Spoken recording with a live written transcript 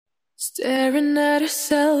Staring at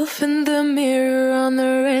herself in the mirror on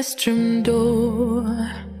the restroom door.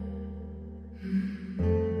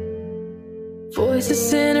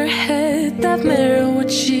 Voices in her head that mirror what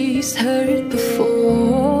she's heard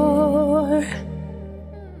before.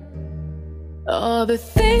 All the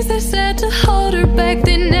things they said to hold her back,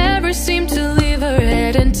 they never seem to leave her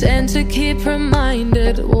head and tend to keep her mind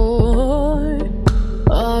at war.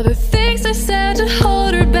 All the things they said to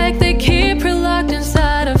hold her back, they keep her locked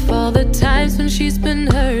inside of all the times when she's been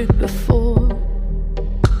hurt before.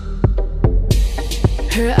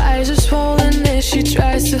 Her eyes are swollen as she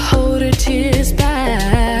tries to hold her tears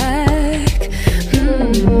back.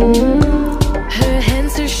 Her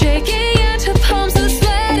hands are shaking and her palms are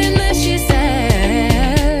sweating as she says,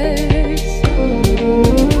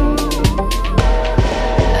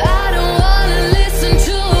 I don't wanna listen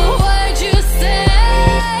to a word you say,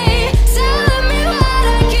 telling me what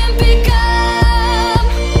I can become.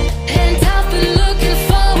 And I've been looking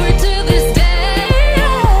forward to this day,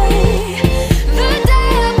 the day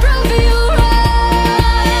I prove you right.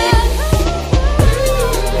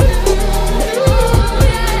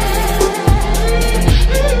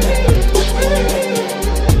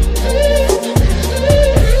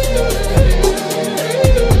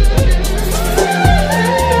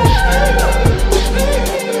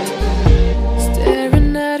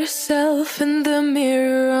 Staring at herself in the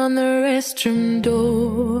mirror on the restroom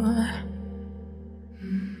door.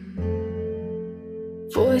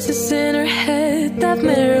 Voices in her head that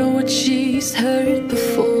mirror what she's heard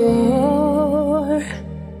before.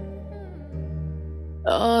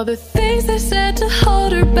 All the things they said to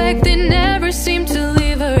hold her back, they never seem to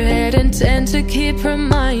leave her head and tend to keep her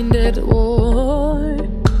mind at war.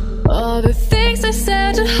 All the things they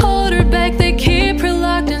said to hold her back, they keep her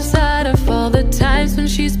locked inside of all the times when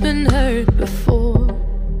she's been hurt before.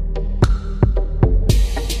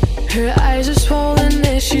 Her eyes are swollen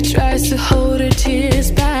as she tries to hold her tears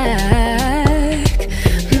back.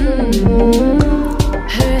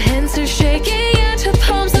 Her hands are shaking and her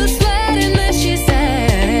palms are sweating as she says,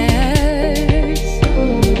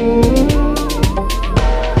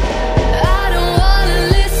 I don't wanna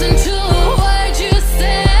listen to a word you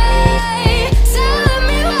say, telling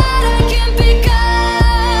me what I can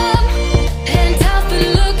become. And I've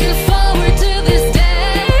been looking forward to this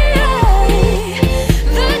day,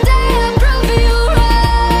 the day I prove you right.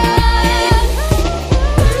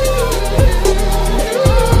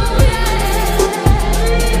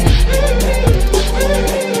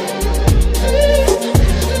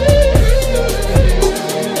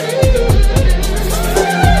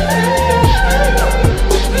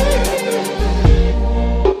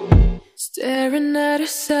 Staring at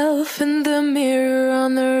herself in the mirror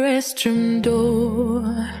on the restroom door.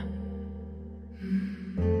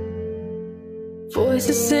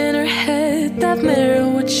 Voices in her head that mirror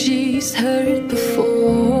what she's heard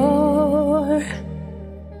before.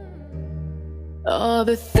 All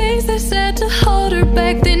the things they said to hold her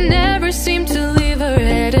back, they never seem to leave her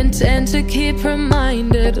head and tend to keep her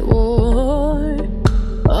mind at war.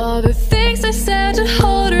 All the things they said to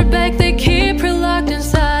hold her back, they keep her locked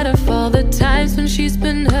inside of all the times when she's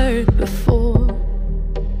been hurt before.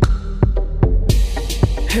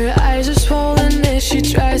 Her eyes are swollen as she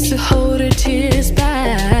tries to hold her tears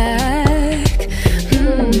back.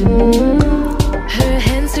 Her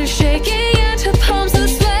hands are shaking and her palms are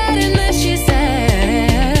sweating as she says,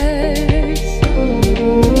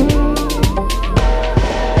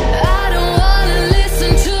 I don't wanna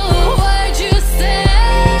listen to a word you say,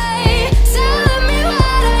 telling me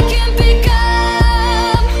what I can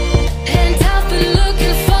become. And I've been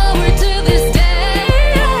looking forward to this day,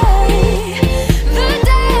 the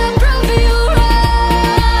day I prove you right.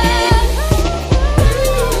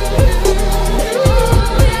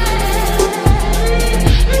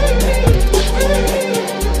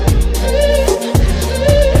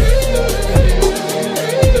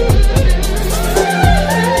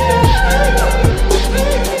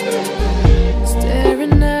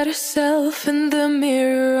 Staring at herself in the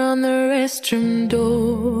mirror on the restroom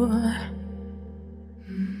door.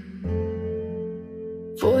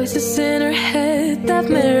 Voices in her head that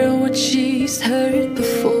mirror what she's heard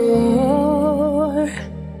before.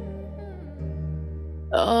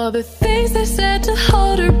 All the things they said to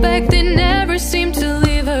hold her back, they never seem to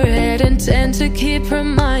leave her head and tend to keep her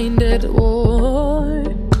mind at war.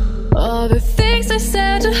 All the things they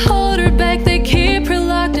said to hold her back, they keep her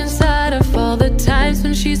locked inside of all the times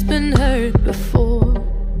when she's been hurt before.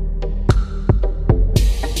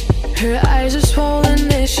 Her eyes are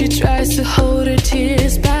swollen as she tries to hold her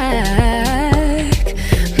tears back.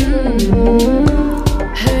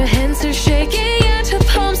 Her hands are shaking and her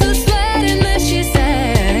palms are sweating.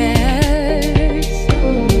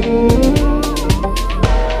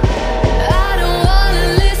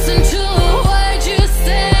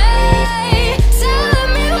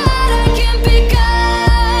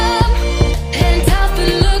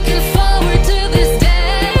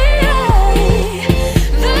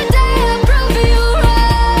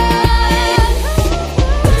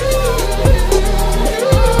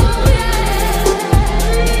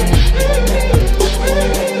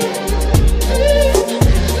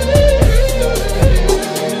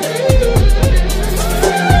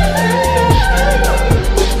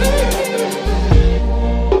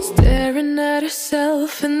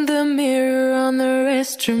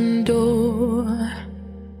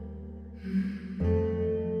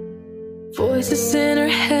 Voices in her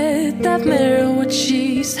head that mirror what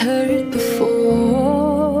she's heard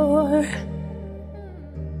before.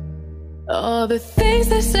 All the things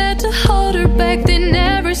they said to hold her back, they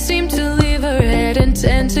never seem to leave her head and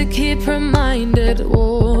tend to keep her mind at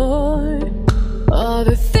war. All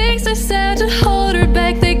the things they said to hold her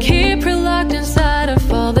back, they keep her locked inside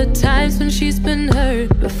of all the times when she's been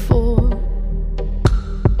hurt before.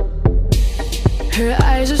 Her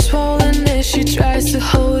eyes are swollen as she tries to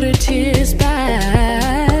hold her tears back.